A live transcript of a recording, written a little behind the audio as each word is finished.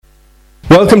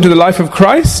Welcome to the Life of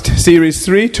Christ, Series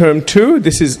 3, Term 2.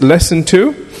 This is Lesson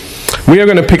 2. We are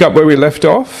going to pick up where we left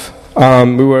off.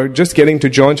 We were just getting to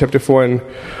John chapter 4 and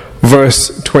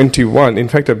verse 21. In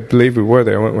fact, I believe we were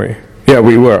there, weren't we? Yeah,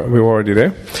 we were. We were already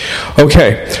there.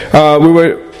 Okay. We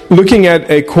were looking at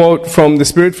a quote from the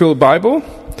Spirit-Filled Bible.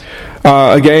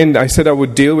 Again, I said I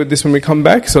would deal with this when we come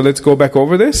back, so let's go back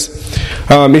over this.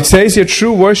 It says here,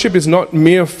 true worship is not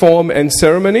mere form and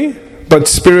ceremony, but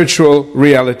spiritual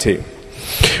reality,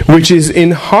 which is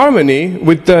in harmony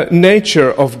with the nature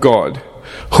of God,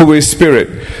 who is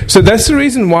Spirit. So that's the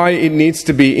reason why it needs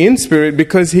to be in Spirit,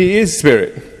 because He is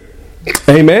Spirit.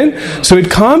 Amen? So it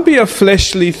can't be a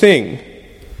fleshly thing.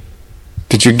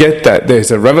 Did you get that?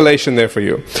 There's a revelation there for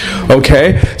you.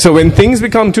 Okay? So when things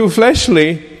become too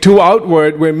fleshly, too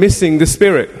outward, we're missing the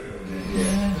Spirit.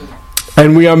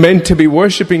 And we are meant to be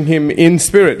worshiping Him in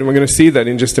Spirit. And we're going to see that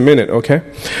in just a minute, okay?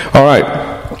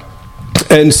 Alright.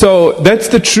 And so that's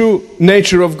the true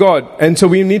nature of God. And so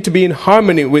we need to be in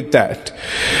harmony with that.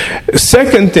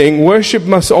 Second thing, worship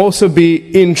must also be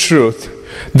in truth.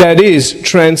 That is,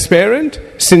 transparent,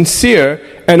 sincere,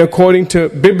 and according to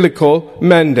biblical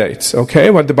mandates. Okay,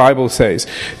 what the Bible says.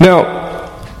 Now,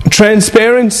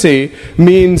 transparency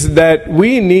means that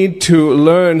we need to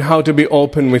learn how to be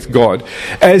open with God.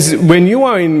 As when you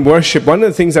are in worship, one of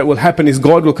the things that will happen is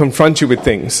God will confront you with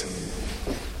things.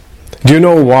 Do you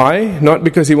know why? Not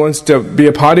because He wants to be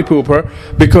a party pooper,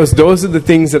 because those are the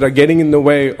things that are getting in the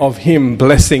way of Him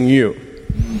blessing you.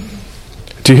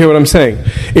 Do you hear what I'm saying?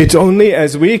 It's only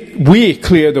as we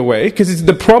clear the way, because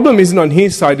the problem isn't on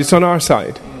His side, it's on our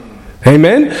side.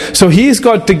 Amen? So He's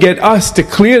got to get us to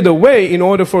clear the way in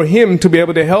order for Him to be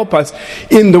able to help us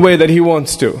in the way that He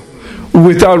wants to,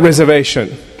 without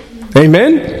reservation.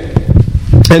 Amen?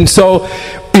 And so,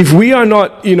 if we are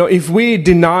not, if we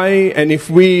deny and if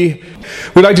we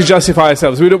like to justify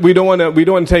ourselves, we don't want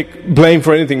to take blame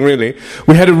for anything really.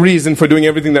 We had a reason for doing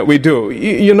everything that we do.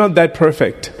 You're not that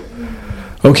perfect.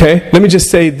 Okay? Let me just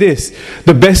say this.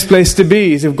 The best place to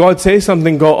be is if God says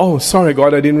something, go, oh, sorry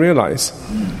God, I didn't realize.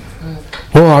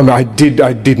 Oh, I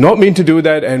did not mean to do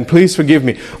that, and please forgive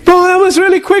me. Bro, that was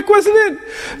really quick, wasn't it?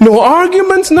 No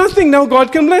arguments, nothing. Now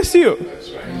God can bless you.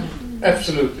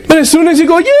 Absolutely. But as soon as you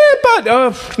go,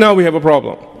 but now we have a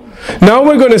problem. Now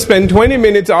we're going to spend 20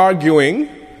 minutes arguing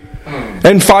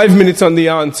and 5 minutes on the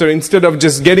answer instead of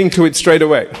just getting to it straight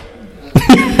away.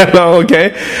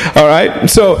 Okay? Alright?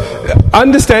 So,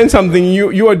 understand something.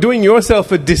 You are doing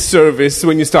yourself a disservice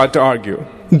when you start to argue.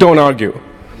 Don't argue.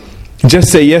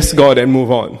 Just say yes, God, and move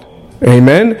on.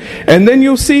 Amen? And then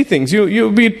you'll see things.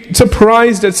 You'll be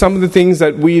surprised at some of the things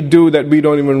that we do that we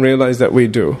don't even realize that we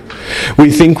do. We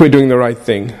think we're doing the right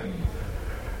thing.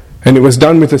 And it was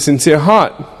done with a sincere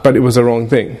heart, but it was the wrong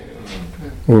thing.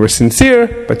 We were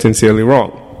sincere, but sincerely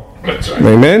wrong. That's right.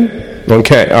 Amen?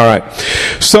 Okay, alright.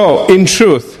 So, in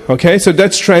truth, okay, so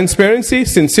that's transparency,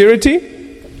 sincerity,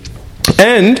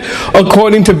 and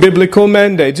according to biblical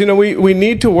mandates. We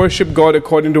need to worship God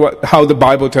according to how the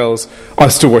Bible tells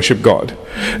us to worship God.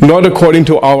 Not according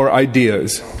to our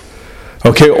ideas.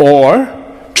 Okay, or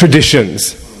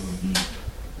traditions,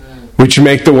 which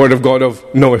make the Word of God of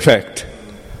no effect.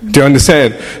 Do you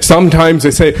understand? Sometimes they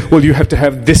say, well, you have to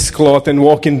have this cloth and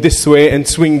walk in this way and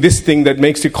swing this thing that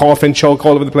makes you cough and choke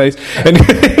all over the place. And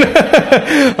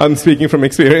I'm speaking from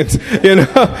experience,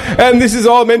 And this is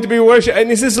all meant to be worship. And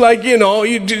this is like,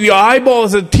 your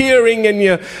eyeballs are tearing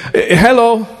and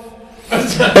hello.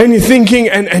 And you're thinking,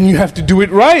 and you have to do it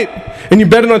right. And you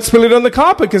better not spill it on the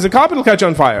carpet, because the carpet will catch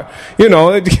on fire. You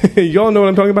all know what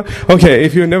I'm talking about? Okay,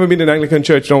 if you've never been to an Anglican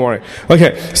church, don't worry.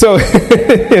 Okay, so,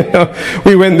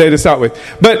 we went there to start with.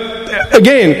 But,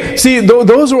 again, see,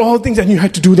 those are all things, and you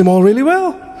had to do them all really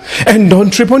well. And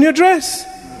don't trip on your dress.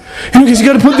 Because you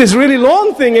got to put this really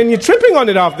long thing, and you're tripping on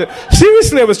it after.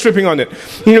 Seriously, I was tripping on it.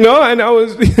 And I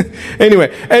was,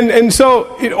 anyway. And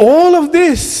so, all of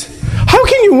this. How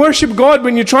can you worship God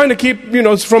when you're trying to keep,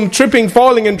 from tripping,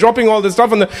 falling, and dropping all this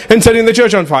stuff and setting the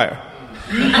church on fire?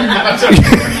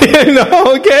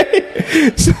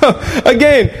 Okay? So,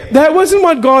 again, that wasn't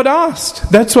what God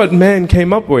asked. That's what man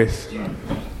came up with.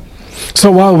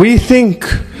 So while we think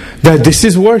that this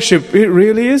is worship, it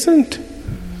really isn't.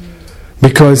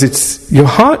 Because it's your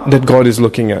heart that God is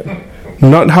looking at,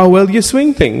 not how well you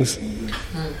swing things.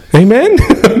 Amen?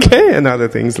 Okay, and other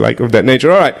things like of that nature.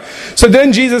 Alright. So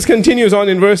then Jesus continues on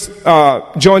in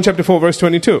John chapter 4 verse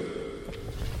 22.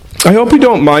 I hope you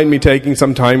don't mind me taking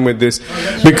some time with this,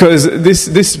 because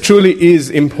this truly is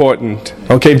important.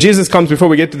 Okay, if Jesus comes before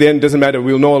we get to the end, it doesn't matter.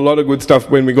 We'll know a lot of good stuff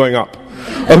when we're going up.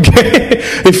 Okay?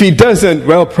 If he doesn't,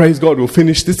 well, praise God, we'll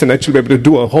finish this and actually be able to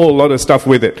do a whole lot of stuff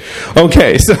with it.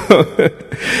 Okay, so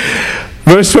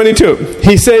verse 22.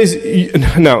 He says,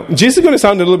 now, Jesus is going to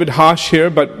sound a little bit harsh here,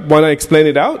 but when I explain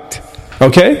it out,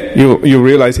 okay, you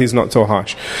realize he's not so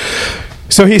harsh.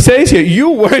 So he says here, you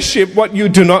worship what you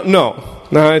do not know.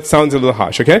 Now, it sounds a little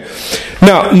harsh, okay?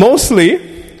 Now, mostly,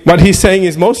 what he's saying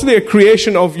is mostly a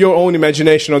creation of your own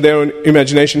imagination or their own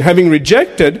imagination, having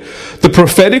rejected the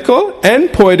prophetical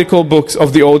and poetical books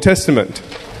of the Old Testament.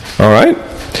 Alright?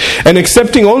 And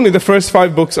accepting only the first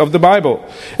 5 books of the Bible.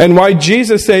 And why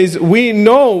Jesus says, we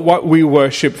know what we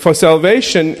worship, for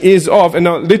salvation is of, and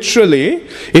now literally,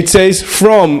 it says,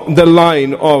 from the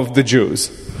line of the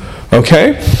Jews.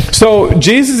 Okay? So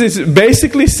Jesus is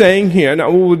basically saying here, now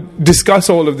we will discuss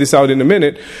all of this out in a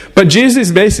minute, but Jesus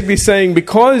is basically saying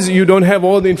because you don't have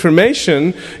all the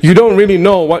information, you don't really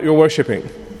know what you're worshipping.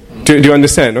 Do you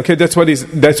understand? Okay, that's what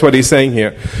he's saying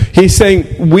here. He's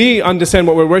saying we understand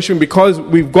what we're worshiping because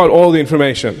we've got all the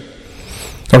information.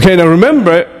 Okay, now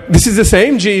remember, this is the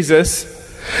same Jesus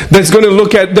that's going to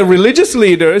look at the religious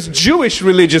leaders, Jewish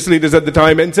religious leaders at the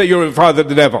time, and say, you're a father of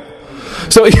the devil.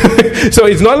 So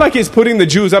it's not like he's putting the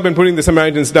Jews up and putting the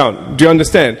Samaritans down. Do you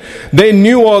understand? They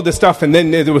knew all the stuff, and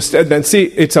then see,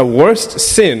 it's a worse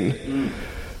sin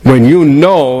when you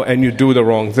know and you do the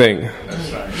wrong thing.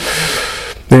 That's right.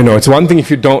 You know, it's one thing if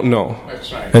you don't know.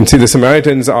 That's right. And see, the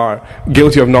Samaritans are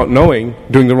guilty of not knowing,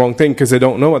 doing the wrong thing, because they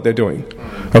don't know what they're doing.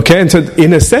 Okay, and so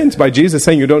in a sense, by Jesus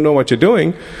saying you don't know what you're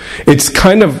doing, it's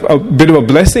kind of a bit of a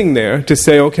blessing there to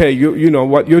say, okay, you know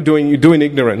what you're doing, you do in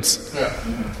ignorance.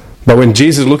 Yeah. But when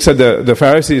Jesus looks at the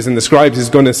Pharisees and the scribes, he's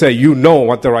going to say, you know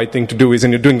what the right thing to do is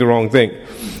and you're doing the wrong thing.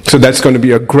 So that's going to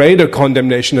be a greater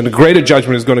condemnation and a greater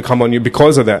judgment is going to come on you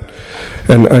because of that.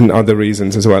 And other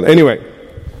reasons as well. Anyway,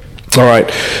 all right.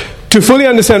 To fully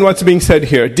understand what's being said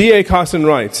here, D.A. Carson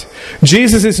writes,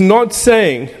 Jesus is not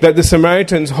saying that the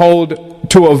Samaritans hold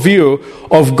to a view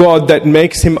of God that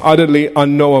makes him utterly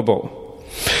unknowable.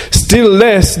 Still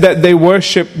less that they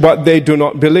worship what they do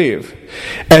not believe,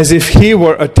 as if he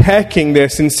were attacking their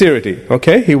sincerity.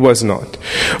 Okay, he was not.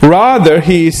 Rather,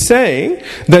 he is saying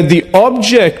that the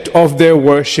object of their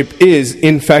worship is,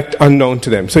 in fact, unknown to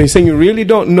them. So he's saying you really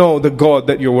don't know the God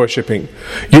that you're worshiping.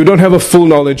 You don't have a full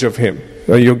knowledge of him.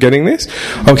 Are you getting this?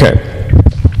 Okay.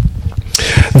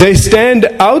 They stand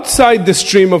outside the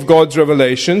stream of God's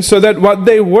revelation so that what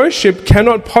they worship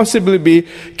cannot possibly be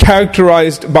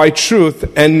characterized by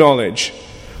truth and knowledge.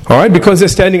 Alright, because they're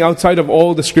standing outside of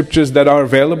all the scriptures that are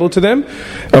available to them.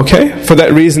 Okay, for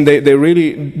that reason they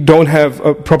really don't have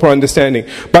a proper understanding.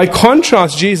 By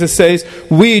contrast, Jesus says,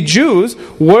 we Jews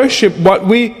worship what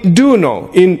we do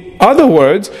know. In other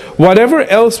words, whatever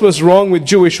else was wrong with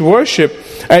Jewish worship,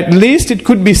 at least it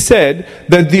could be said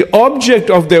that the object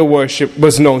of their worship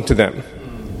was known to them.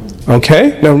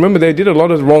 Okay, now remember they did a lot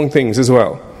of wrong things as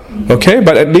well. Okay,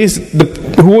 but at least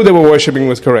who they were worshipping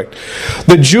was correct.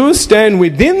 The Jews stand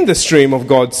within the stream of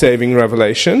God's saving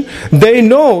revelation. They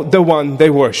know the one they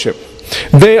worship.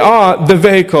 They are the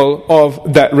vehicle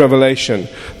of that revelation,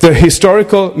 the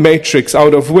historical matrix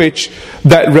out of which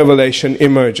that revelation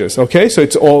emerges. Okay, so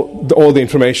it's all the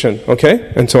information.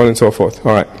 Okay, and so on and so forth.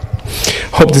 All right.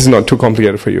 Hope this is not too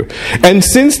complicated for you. And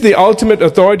since the ultimate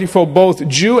authority for both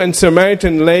Jew and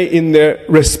Samaritan lay in their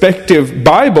respective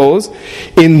Bibles,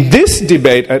 in this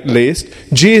debate at least,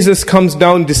 Jesus comes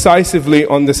down decisively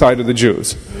on the side of the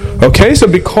Jews. Okay, so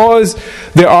because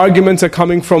their arguments are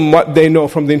coming from what they know,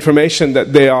 from the information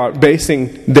that they are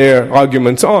basing their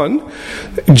arguments on,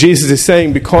 Jesus is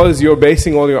saying because you're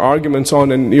basing all your arguments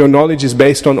on and your knowledge is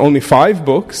based on only 5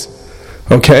 books,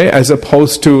 okay, as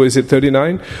opposed to, is it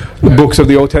 39? Books of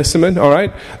the Old Testament,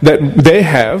 alright? That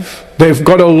they've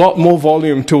got a lot more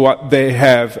volume to what they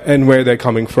have and where they're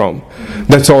coming from.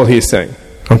 That's all he's saying.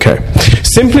 Okay.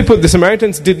 Simply put, the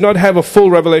Samaritans did not have a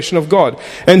full revelation of God,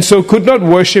 and so could not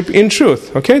worship in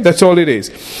truth. Okay, that's all it is.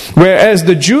 Whereas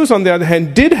the Jews, on the other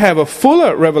hand, did have a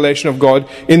fuller revelation of God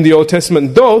in the Old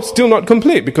Testament, though still not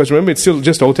complete, because remember, it's still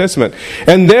just Old Testament,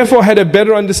 and therefore had a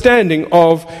better understanding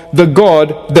of the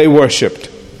God they worshipped.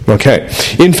 Okay.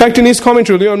 In fact, in his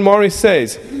commentary, Leon Morris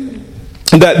says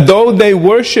that though they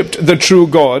worshipped the true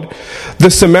God,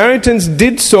 the Samaritans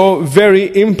did so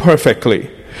very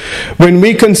imperfectly. When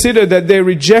we consider that they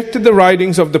rejected the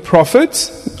writings of the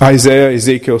prophets, Isaiah,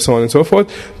 Ezekiel, so on and so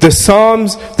forth, the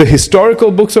Psalms, the historical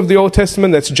books of the Old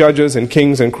Testament, that's Judges and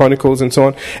Kings and Chronicles and so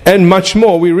on, and much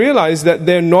more, we realize that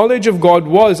their knowledge of God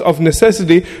was of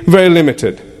necessity very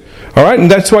limited. Alright,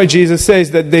 and that's why Jesus says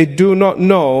that they do not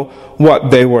know what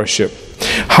they worship.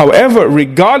 However,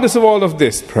 regardless of all of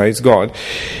this, praise God,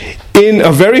 in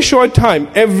a very short time,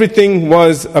 everything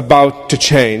was about to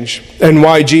change. And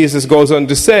why Jesus goes on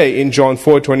to say in John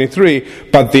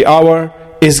 4:23, but the hour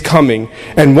is coming.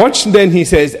 And watch then he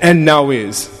says, and now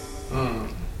is.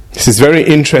 This is very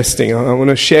interesting. I want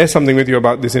to share something with you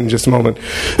about this in just a moment.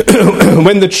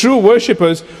 When the true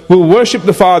worshippers will worship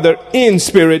the Father in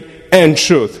spirit and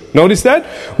truth. Notice that?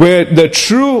 Where the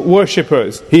true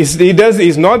worshippers,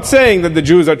 he's not saying that the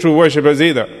Jews are true worshippers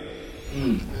either.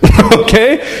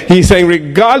 Okay? He's saying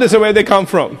regardless of where they come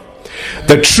from,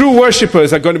 the true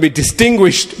worshippers are going to be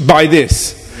distinguished by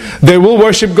this. They will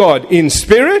worship God in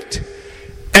spirit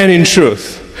and in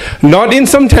truth. Not in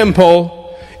some temple,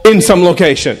 in some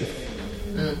location.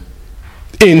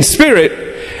 In spirit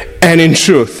and in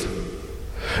truth.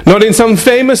 Not in some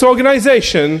famous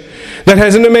organization that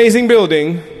has an amazing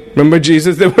building. Remember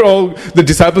Jesus, they were all, the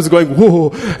disciples going,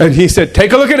 whoa, and he said,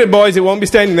 take a look at it, boys, it won't be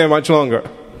standing there much longer.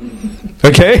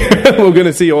 Okay? We're going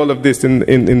to see all of this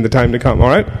in the time to come,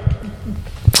 alright?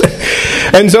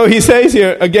 And so he says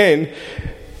here again,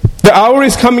 the hour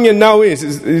is coming and now is.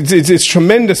 It's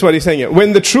tremendous what he's saying here.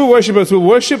 When the true worshippers will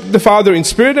worship the Father in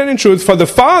spirit and in truth, for the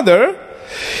Father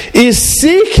is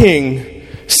seeking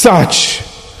such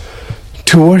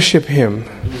to worship Him.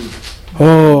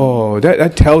 Oh,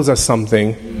 that tells us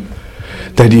something.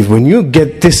 That when you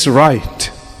get this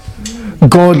right,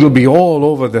 God will be all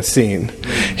over the scene.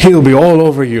 He'll be all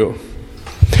over you.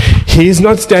 He's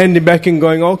not standing back and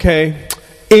going, okay,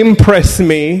 impress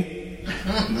me.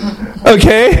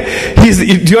 Okay,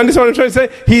 do you understand what I'm trying to say?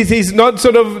 He's not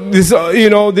sort of this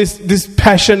this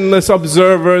passionless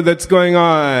observer that's going,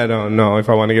 I don't know if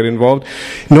I want to get involved.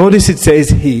 Notice it says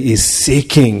he is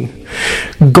seeking.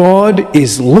 God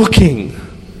is looking.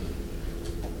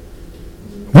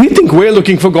 We think we're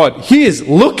looking for God. He is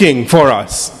looking for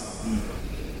us.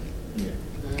 Do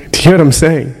you hear what I'm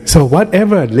saying? So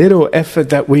whatever little effort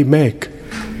that we make,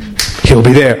 He'll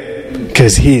be there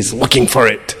because He's looking for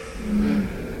it.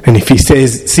 And if He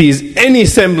sees any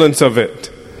semblance of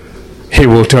it, He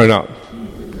will turn up.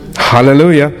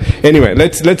 Hallelujah. Anyway,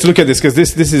 let's look at this because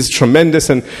this is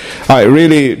tremendous, and I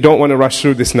really don't want to rush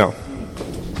through this now.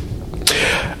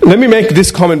 Let me make this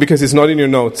comment because it's not in your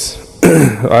notes.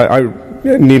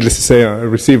 Needless to say, I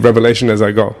receive revelation as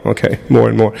I go. Okay, more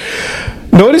and more.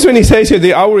 Notice when he says here,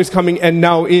 the hour is coming and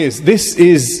now is. This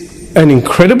is an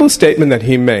incredible statement that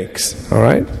he makes. All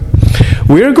right?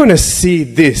 We're going to see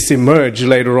this emerge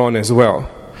later on as well.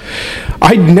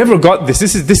 I never got this.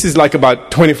 This is like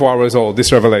about 24 hours old,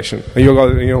 this revelation.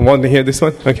 You want to hear this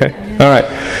one? Okay. All right.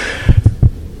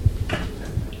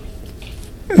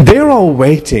 They're all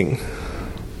waiting,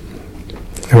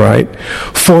 right,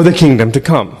 for the kingdom to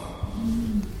come.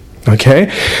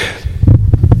 Okay?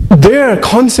 Their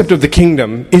concept of the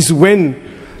kingdom is when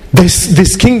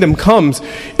this kingdom comes,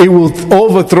 it will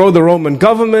overthrow the Roman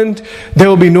government. There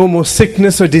will be no more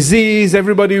sickness or disease.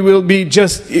 Everybody will be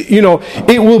just, it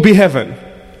will be heaven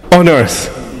on earth.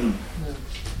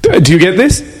 Do you get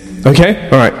this? Okay?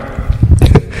 All right.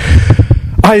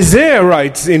 Isaiah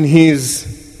writes in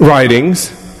his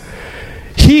writings,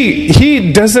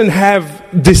 he doesn't have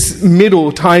this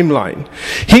middle timeline.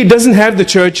 He doesn't have the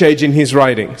church age in his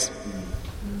writings.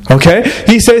 Okay,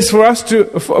 he says for us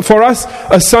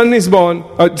a son is born.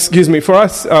 For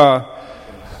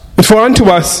unto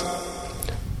us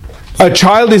a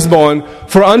child is born.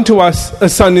 For unto us a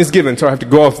son is given. So I have to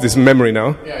go off this memory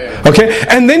now. Yeah. Okay,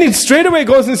 and then it straight away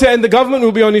goes and says, and the government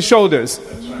will be on his shoulders.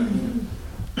 That's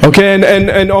right. Okay,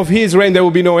 and of his reign there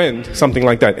will be no end. Something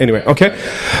like that. Anyway, okay,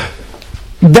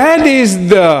 that is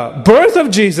the birth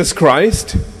of Jesus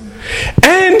Christ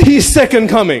and His second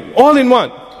coming, all in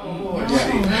one.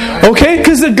 Okay,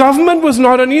 because the government was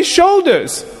not on His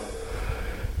shoulders.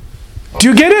 Do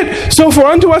you get it? So for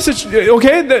unto us,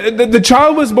 the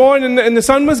child was born and the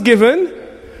son was given,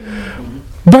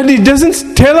 but it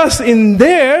doesn't tell us in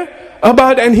there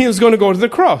about, and He was going to go to the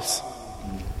cross.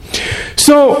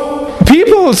 So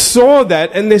people saw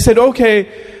that and they said, okay,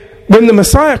 when the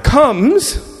Messiah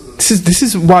comes, this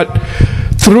is what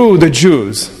threw the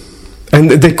Jews,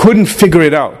 and they couldn't figure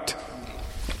it out.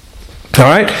 All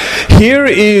right, here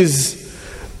is,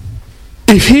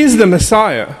 if He's the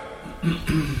Messiah,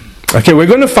 okay, we're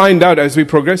going to find out as we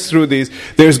progress through these,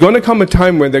 there's going to come a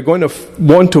time when they're going to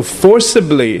want to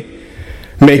forcibly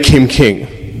make Him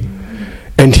king,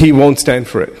 and He won't stand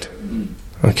for it.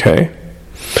 Okay,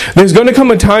 there's going to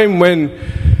come a time when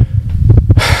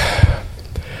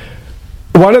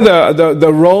one of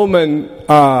the Roman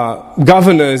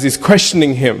governors is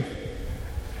questioning Him,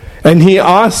 and he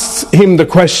asks Him the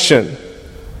question.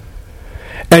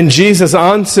 And Jesus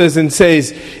answers and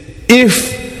says,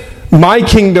 if my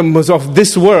kingdom was of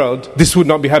this world, this would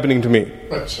not be happening to me.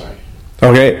 That's right.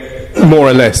 Okay? More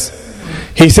or less.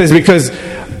 He says, because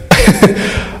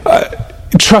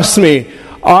trust me,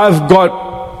 I've got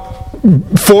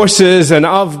forces and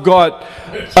I've got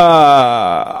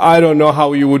I don't know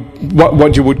how you would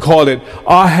what you would call it.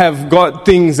 I have got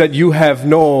things that you have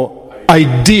no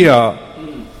idea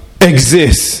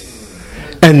exist.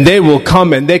 And they will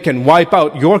come and they can wipe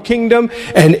out your kingdom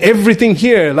and everything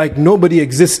here like nobody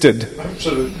existed.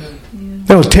 Absolutely.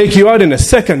 They'll take you out in a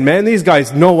second, man. These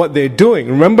guys know what they're doing.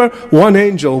 Remember? One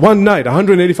angel, one night,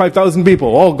 185,000 people,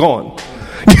 all gone.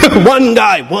 One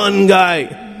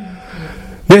guy.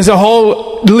 There's a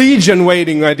whole legion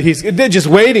waiting. Right? They're just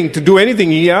waiting to do anything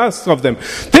he asks of them.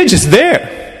 They're just there.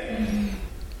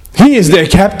 He is their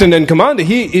captain and commander.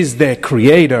 He is their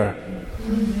creator.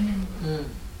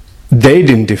 They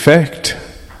didn't defect.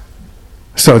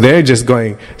 So they're just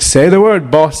going, say the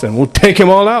word, boss, and we'll take him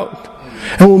all out.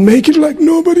 And we'll make it like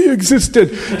nobody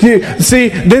existed. See,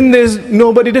 then there's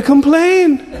nobody to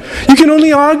complain. You can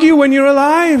only argue when you're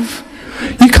alive.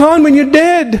 You can't when you're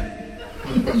dead.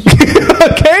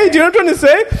 Okay, do you know what I'm trying to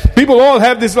say? People all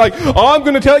have this like, oh, I'm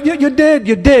going to tell you, you're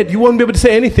dead. You won't be able to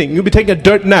say anything. You'll be taking a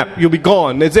dirt nap. You'll be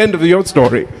gone. It's the end of your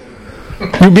story.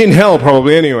 You'll be in hell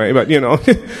probably anyway, but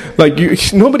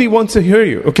like nobody wants to hear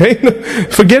you, okay?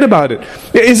 Forget about it.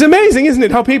 It's amazing, isn't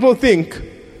it, how people think.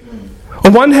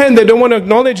 On one hand, they don't want to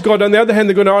acknowledge God. On the other hand,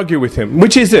 they're going to argue with Him.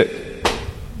 Which is it?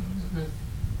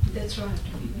 That's right.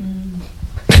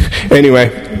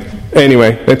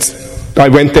 Anyway, I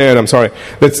went there and I'm sorry.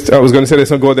 I was going to say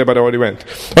let's not go there, but I already went.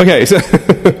 Okay, so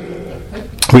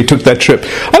we took that trip.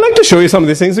 I'd like to show you some of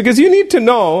these things because you need to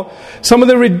know some of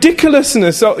the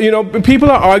ridiculousness. So,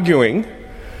 people are arguing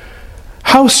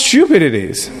how stupid it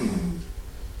is.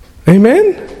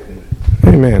 Amen?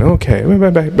 Amen. Okay,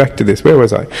 back to this. Where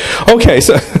was I? Okay,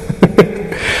 so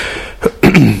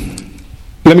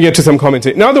let me get to some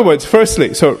commentary. In other words,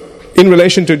 firstly, so in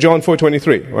relation to John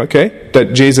 4:23, okay,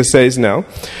 that Jesus says now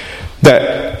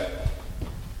that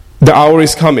the hour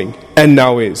is coming and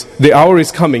now is. The hour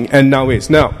is coming and now is.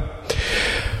 Now,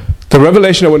 the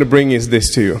revelation I want to bring is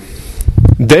this to you.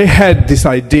 They had this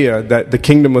idea that the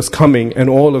kingdom was coming and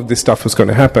all of this stuff was going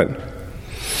to happen.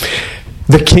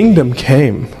 The kingdom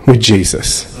came with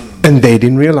Jesus, and they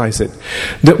didn't realize it.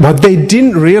 What they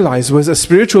didn't realize was a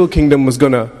spiritual kingdom was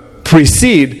going to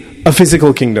precede a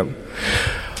physical kingdom.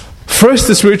 First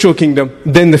the spiritual kingdom,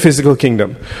 then the physical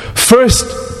kingdom. First,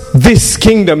 this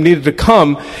kingdom needed to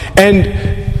come, and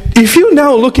if you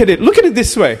now look at it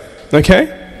this way,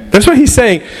 okay? That's what he's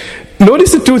saying.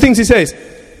 Notice the two things he says.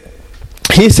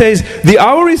 He says, the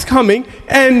hour is coming,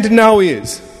 and now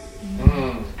is.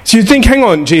 So you think, hang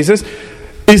on, Jesus,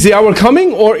 is the hour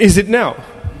coming or is it now?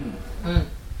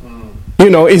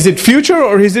 Is it future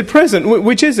or is it present?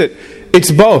 Which is it?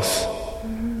 It's both.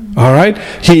 Alright?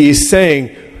 He is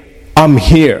saying, I'm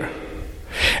here.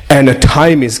 And a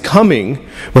time is coming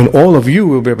when all of you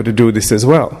will be able to do this as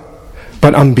well.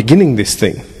 But I'm beginning this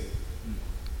thing.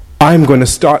 I'm going to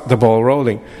start the ball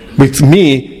rolling. With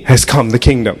me has come the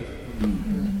kingdom.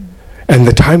 And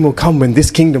the time will come when this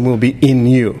kingdom will be in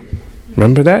you.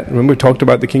 Remember that? Remember we talked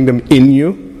about the kingdom in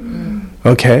you?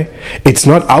 Okay? It's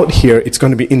not out here, it's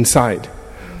going to be inside.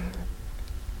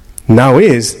 Now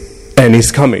is, and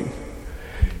is coming.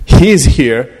 He is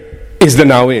here, is the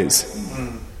now is.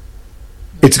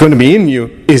 It's going to be in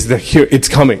you, is the here, it's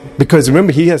coming. Because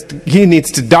remember, he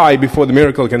needs to die before the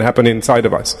miracle can happen inside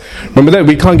of us. Remember that?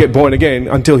 We can't get born again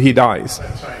until he dies.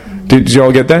 That's right. Did you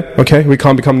all get that? Okay? We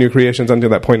can't become new creations until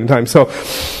that point in time. So,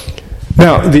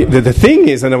 now, the thing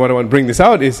is, and what I want to bring this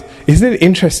out is, isn't it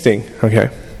interesting, okay,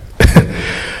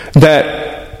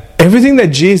 that everything that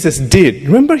Jesus did,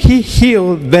 remember he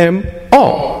healed them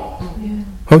all,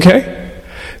 okay?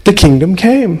 The kingdom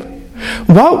came.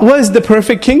 What was the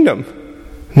perfect kingdom?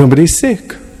 Nobody's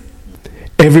sick.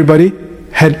 Everybody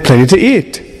had plenty to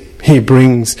eat. He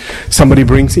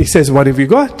says, what have you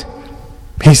got?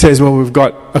 He says, well, we've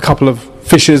got a couple of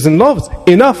fishes and loaves.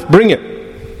 Enough, bring it.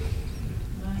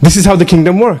 This is how the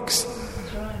kingdom works.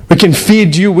 We can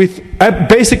feed you with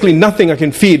basically nothing. I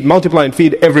can multiply and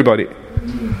feed everybody.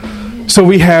 So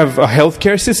we have a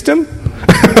healthcare system,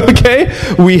 okay?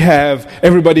 We have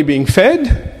everybody being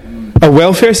fed, a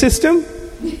welfare system,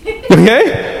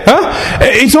 okay? Huh?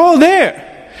 It's all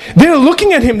there. They're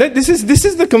looking at him. This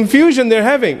is the confusion they're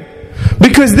having,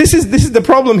 because this is the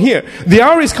problem here. The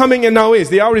hour is coming and now is.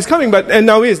 The hour is coming, and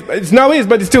now is. It's now is,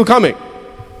 but it's still coming.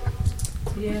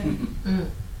 Yeah.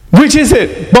 Which is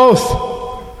it? Both.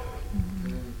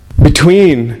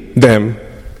 Between them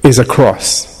is a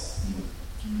cross.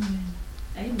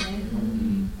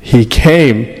 Amen. He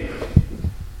came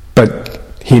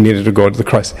he needed to go to the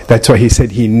cross. That's why he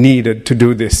said he needed to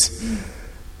do this.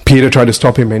 Peter tried to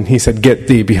stop him and he said, "Get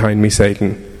thee behind me,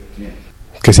 Satan."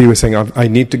 Because he was saying, I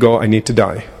need to go, I need to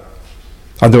die.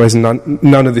 Otherwise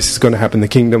none of this is going to happen. The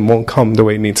kingdom won't come the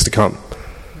way it needs to come.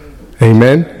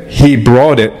 Amen? He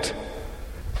brought it,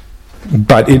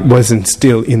 but it wasn't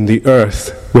still in the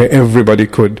earth where everybody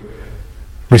could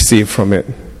receive from it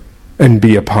and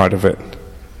be a part of it.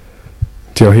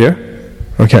 Do you hear?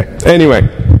 Okay. Anyway.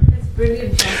 That's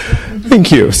brilliant.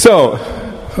 Thank you. So,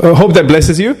 I hope that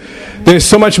blesses you. There's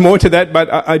so much more to that, but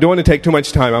I don't want to take too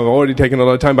much time. I've already taken a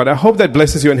lot of time, but I hope that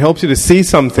blesses you and helps you to see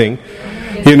something,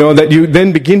 that you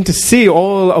then begin to see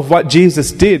all of what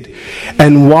Jesus did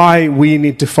and why we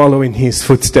need to follow in His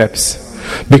footsteps.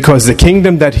 Because the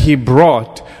kingdom that He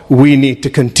brought, we need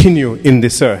to continue in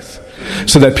this earth.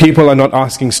 So that people are not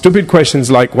asking stupid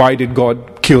questions like, why did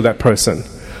God kill that person?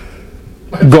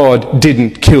 God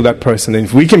didn't kill that person. And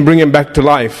if we can bring him back to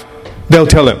life, they'll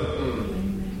tell him.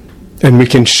 And we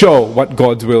can show what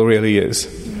God's will really is.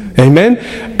 Amen?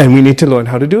 And we need to learn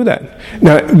how to do that.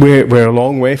 Now, we're a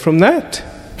long way from that.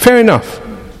 Fair enough.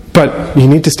 But you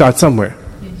need to start somewhere.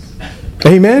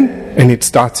 Amen? And it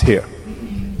starts here.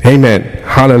 Amen.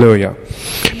 Hallelujah.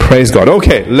 Praise God.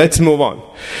 Okay, let's move on.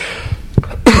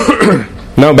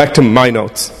 Now back to my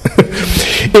notes.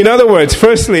 In other words,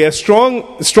 firstly, as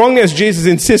strong as Jesus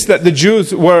insists that the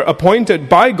Jews were appointed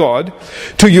by God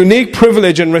to unique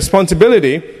privilege and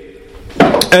responsibility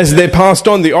as they passed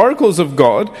on the oracles of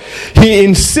God, he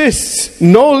insists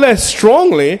no less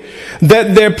strongly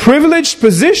that their privileged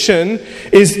position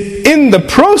is in the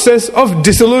process of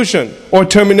dissolution or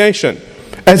termination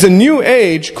as a new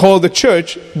age called the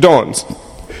church dawns,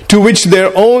 to which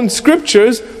their own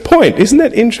scriptures point. Isn't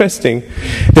that interesting?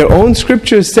 Their own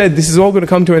scriptures said this is all going to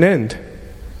come to an end.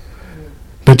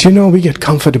 But we get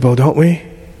comfortable, don't we?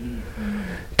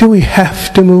 Do we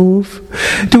have to move?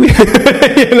 Do we,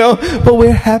 but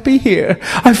we're happy here.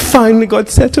 I finally got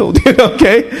settled,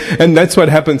 okay? And that's what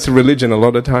happens to religion a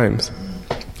lot of times.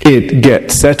 It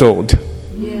gets settled.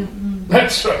 Yeah.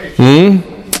 That's right.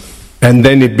 And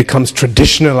then it becomes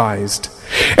traditionalized.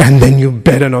 And then you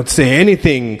better not say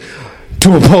anything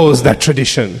to oppose that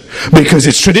tradition. Because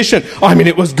it's tradition. I mean,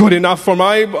 it was good enough for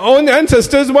my own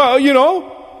ancestors. Well,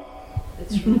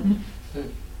 That's right.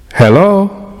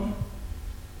 Hello?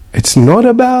 It's not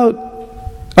about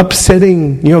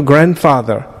upsetting your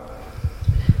grandfather.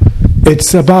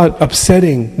 It's about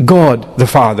upsetting God the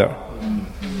Father.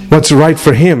 What's right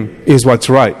for Him is what's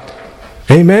right.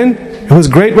 Amen? It was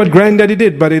great what Granddaddy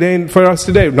did, but it ain't for us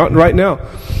today. Not right now.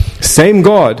 Same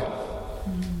God.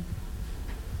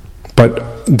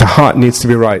 But the heart needs to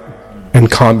be right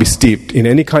and can't be steeped in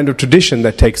any kind of tradition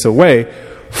that takes away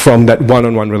from that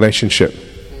one-on-one relationship.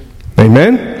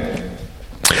 Amen?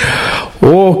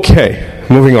 Okay,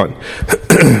 moving on.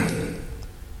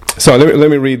 So let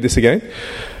me read this again.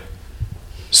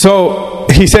 So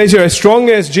he says here, as strong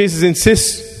as Jesus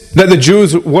insists that the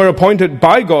Jews were appointed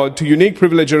by God to unique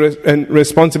privilege and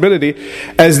responsibility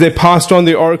as they passed on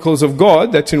the oracles of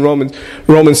God, that's in Romans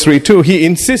 3:2, he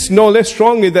insists no less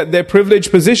strongly that their privileged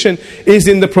position is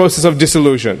in the process of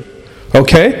dissolution.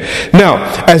 Okay? Now,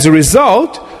 as a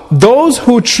result, those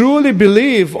who truly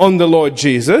believe on the Lord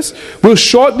Jesus will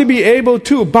shortly be able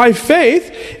to, by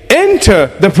faith, enter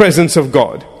the presence of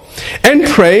God and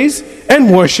praise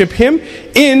and worship Him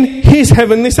in His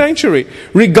heavenly sanctuary,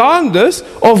 regardless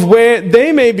of where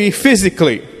they may be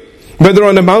physically, whether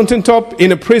on a mountaintop,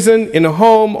 in a prison, in a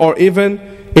home, or even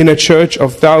in a church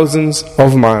of thousands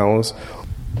of miles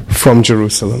from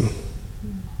Jerusalem.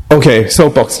 Okay,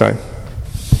 soapbox time.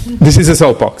 This is a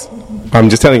soapbox. I'm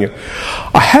just telling you.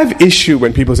 I have issue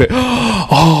when people say, you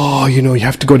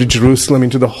have to go to Jerusalem,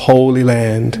 into the Holy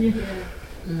Land.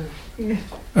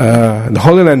 The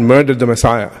Holy Land murdered the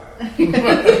Messiah.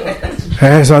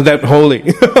 It's not that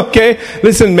holy. Okay?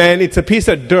 Listen, man, it's a piece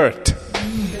of dirt.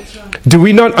 Do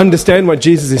we not understand what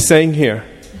Jesus is saying here?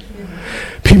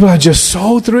 People are just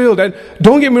so thrilled. And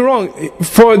don't get me wrong,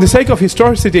 for the sake of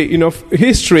historicity,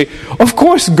 history, of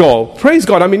course go. Praise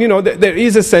God. I mean, there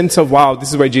is a sense of, wow, this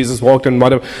is where Jesus walked and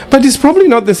whatever. But it's probably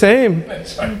not the same.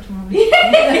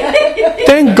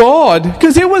 Thank God.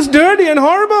 Because it was dirty and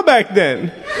horrible back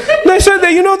then. They said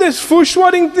that, this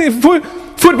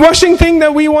foot washing thing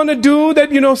that we want to do,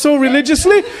 that, so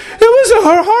religiously, it was a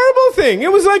horrible thing.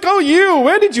 It was like,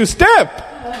 where did you step?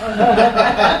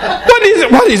 What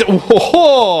is it?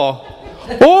 Oh,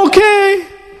 okay.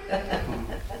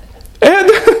 And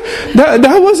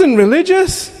that wasn't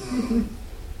religious.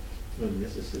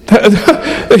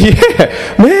 Yeah,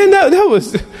 man, that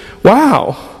was,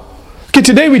 wow. Okay,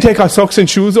 today we take our socks and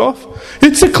shoes off.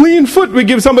 It's a clean foot we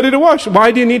give somebody to wash.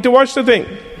 Why do you need to wash the thing?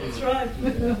 That's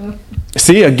right.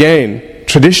 See, again,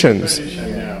 traditions.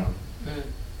 Yeah.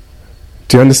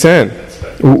 Do you understand?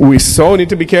 We so need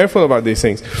to be careful about these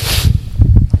things.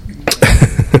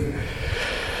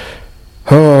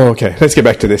 Oh, okay, let's get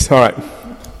back to this. All right.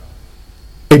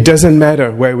 It doesn't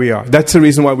matter where we are. That's the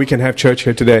reason why we can have church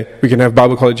here today. We can have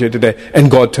Bible college here today. And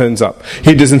God turns up.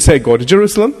 He doesn't say, go to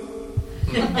Jerusalem.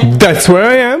 That's where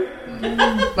I am.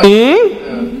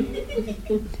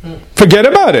 Forget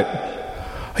about it.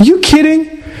 Are you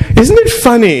kidding? Isn't it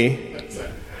funny?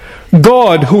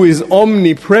 God, who is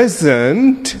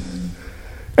omnipresent,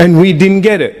 and we didn't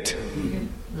get it.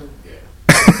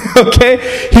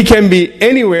 Okay? He can be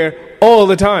anywhere all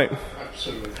the time.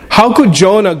 Absolutely. How could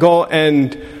Jonah go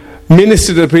and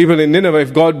minister to the people in Nineveh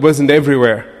if God wasn't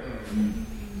everywhere?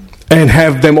 And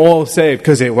have them all saved?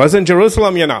 Because it wasn't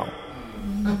Jerusalem, you know.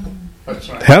 That's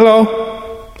right.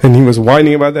 Hello? And he was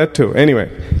whining about that too. Anyway.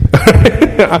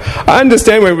 I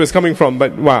understand where it was coming from,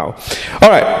 but wow.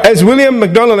 Alright, as William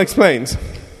MacDonald explains,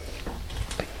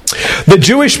 the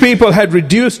Jewish people had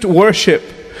reduced worship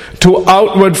to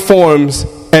outward forms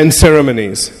and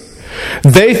ceremonies.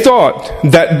 They thought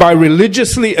that by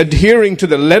religiously adhering to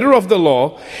the letter of the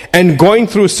law and going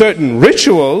through certain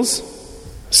rituals,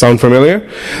 sound familiar?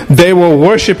 They were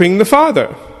worshipping the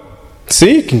Father.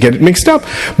 See, you can get it mixed up.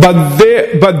 But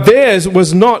theirs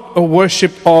was not a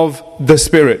worship of the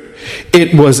Spirit.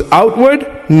 It was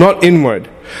outward, not inward.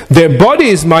 Their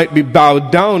bodies might be bowed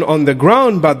down on the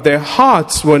ground, but their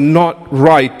hearts were not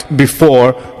right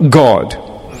before God.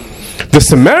 The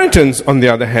Samaritans, on the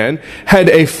other hand, had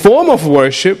a form of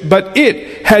worship, but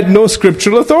it had no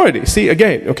scriptural authority. See,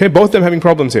 again, okay, both of them having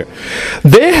problems here.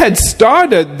 They had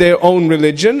started their own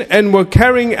religion and were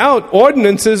carrying out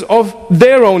ordinances of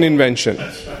their own invention.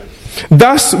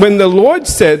 Thus, when the Lord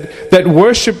said that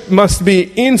worship must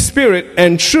be in spirit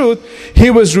and truth, He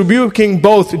was rebuking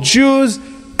both Jews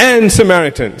and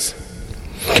Samaritans.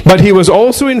 But He was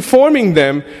also informing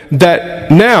them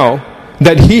that now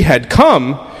that He had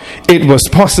come, it was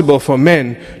possible for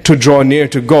men to draw near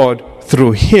to God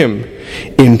through Him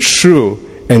in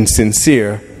true and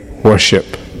sincere worship.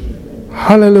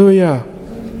 Hallelujah.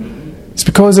 It's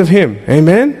because of Him.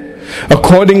 Amen?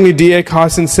 Accordingly, D.A.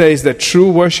 Carson says that true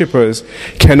worshippers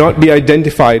cannot be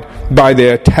identified by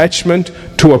their attachment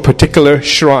to a particular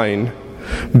shrine,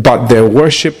 but their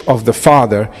worship of the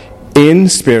Father in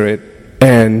spirit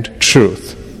and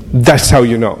truth. That's how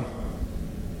you know.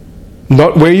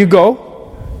 Not where you go,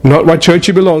 not what church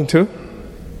you belong to.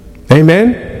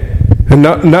 Amen? And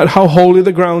not how holy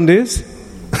the ground is.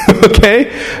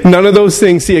 Okay? None of those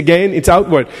things. See, again, it's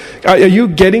outward. Are you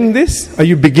getting this? Are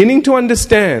you beginning to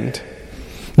understand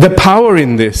the power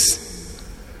in this?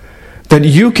 That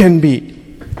you can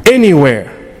be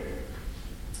anywhere.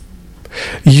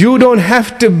 You don't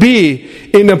have to be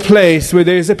in a place where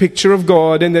there's a picture of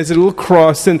God and there's a little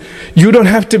cross, and you don't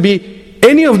have to be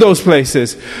any of those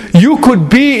places. You could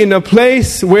be in a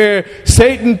place where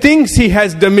Satan thinks he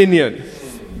has dominion.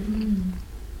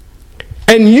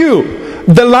 And you,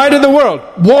 the light of the world,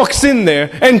 walks in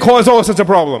there and cause all sorts of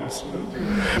problems.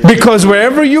 Because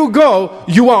wherever you go,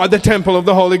 you are the temple of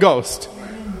the Holy Ghost.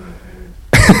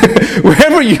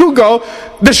 Wherever you go,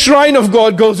 the shrine of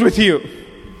God goes with you.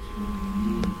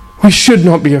 We should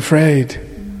not be afraid.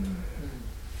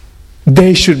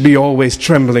 They should be always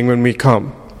trembling when we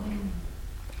come.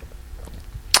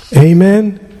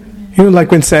 Amen. You know,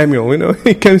 like when Samuel,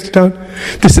 he comes to town.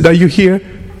 They said, "Are you here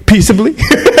peaceably?"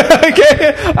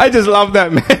 Okay, I just love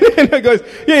that, man. And he goes,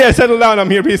 "Yeah, settle down. I'm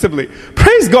here peaceably."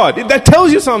 Praise God. That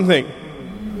tells you something.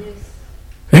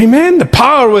 Amen. The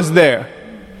power was there.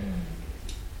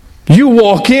 You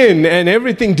walk in, and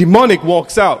everything demonic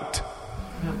walks out.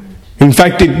 In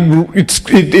fact,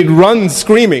 it runs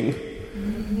screaming,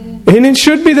 and it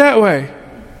should be that way.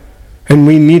 And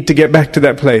we need to get back to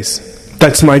that place.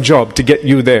 That's my job, to get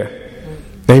you there.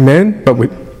 Amen?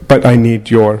 But I need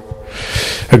your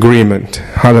agreement.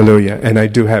 Hallelujah. And I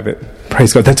do have it.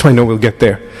 Praise God. That's why I know we'll get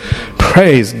there.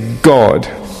 Praise God.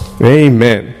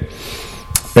 Amen.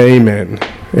 Amen.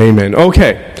 Amen.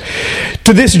 Okay.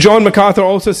 To this, John MacArthur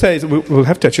also says, we'll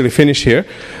have to actually finish here,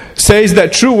 says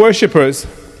that true worshippers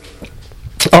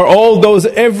are all those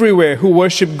everywhere who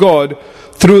worship God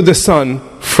through the Son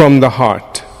from the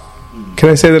heart. Can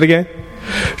I say that again?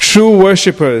 True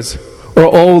worshippers are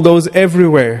all those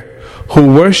everywhere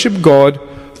who worship God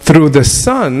through the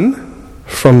Son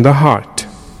from the heart.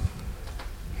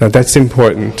 Now that's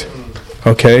important.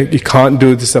 Okay? You can't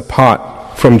do this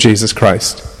apart from Jesus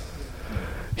Christ.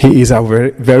 He is our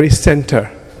very, very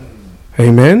center.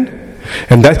 Amen?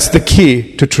 And that's the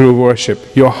key to true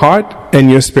worship, your heart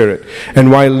and your spirit.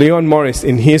 And while Leon Morris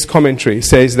in his commentary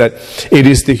says that it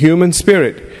is the human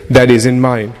spirit that is in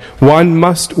mind, one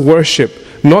must worship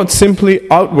not simply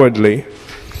outwardly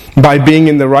by being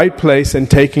in the right place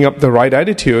and taking up the right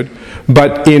attitude,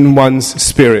 but in one's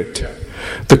spirit.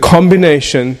 The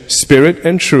combination, spirit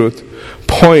and truth,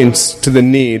 points to the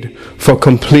need for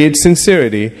complete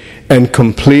sincerity and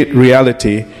complete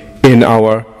reality in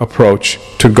our approach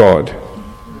to God.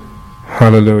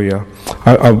 Hallelujah.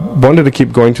 I wanted to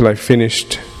keep going till I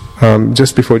finished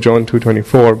just before John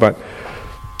 2:24, but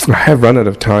I have run out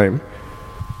of time.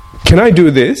 Can I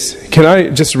do this? Can I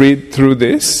just read through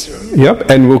this? Yep.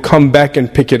 And we'll come back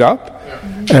and pick it up.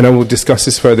 And I will discuss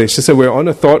this further. It's just that we're on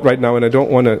a thought right now and I don't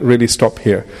want to really stop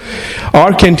here.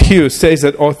 R. Kent Hughes says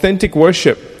that authentic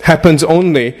worship happens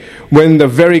only when the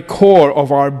very core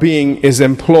of our being is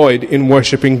employed in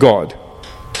worshiping God.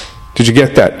 Did you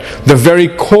get that? The very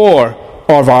core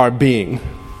of our being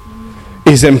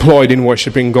is employed in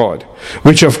worshiping God,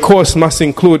 which of course must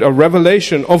include a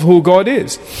revelation of who God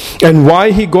is. And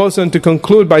why he goes on to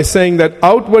conclude by saying that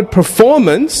outward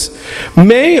performance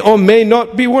may or may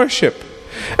not be worship.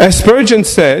 As Spurgeon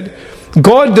said,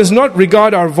 God does not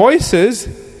regard our voices,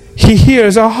 he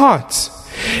hears our hearts.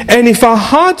 And if our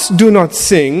hearts do not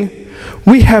sing,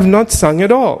 we have not sung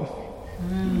at all.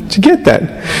 Did you get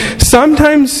that?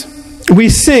 Sometimes we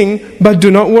sing but do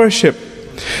not worship.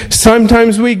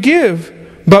 Sometimes we give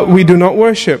but we do not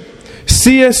worship.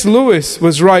 C.S. Lewis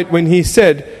was right when he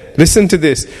said, listen to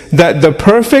this, that the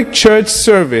perfect church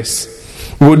service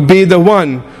would be the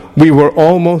one we were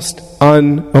almost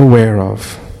unaware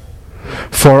of,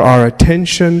 for our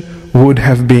attention would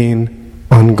have been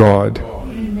on God.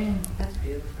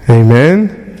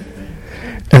 Amen.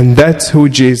 And that's who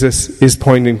Jesus is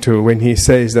pointing to when he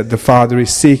says that the Father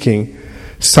is seeking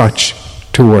such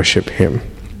to worship him.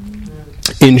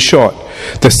 In short,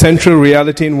 the central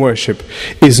reality in worship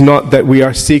is not that we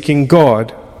are seeking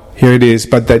God, here it is,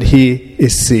 but that he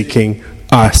is seeking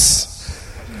us.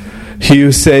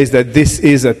 Hughes says that this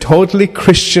is a totally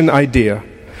Christian idea.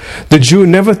 The Jew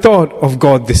never thought of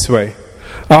God this way.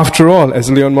 After all, as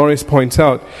Leon Morris points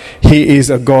out, he is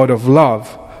a God of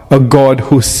love, a God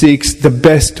who seeks the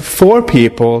best for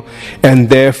people, and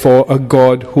therefore a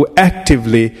God who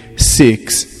actively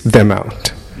seeks them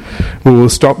out. We will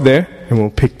stop there and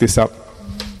we'll pick this up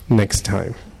next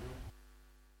time.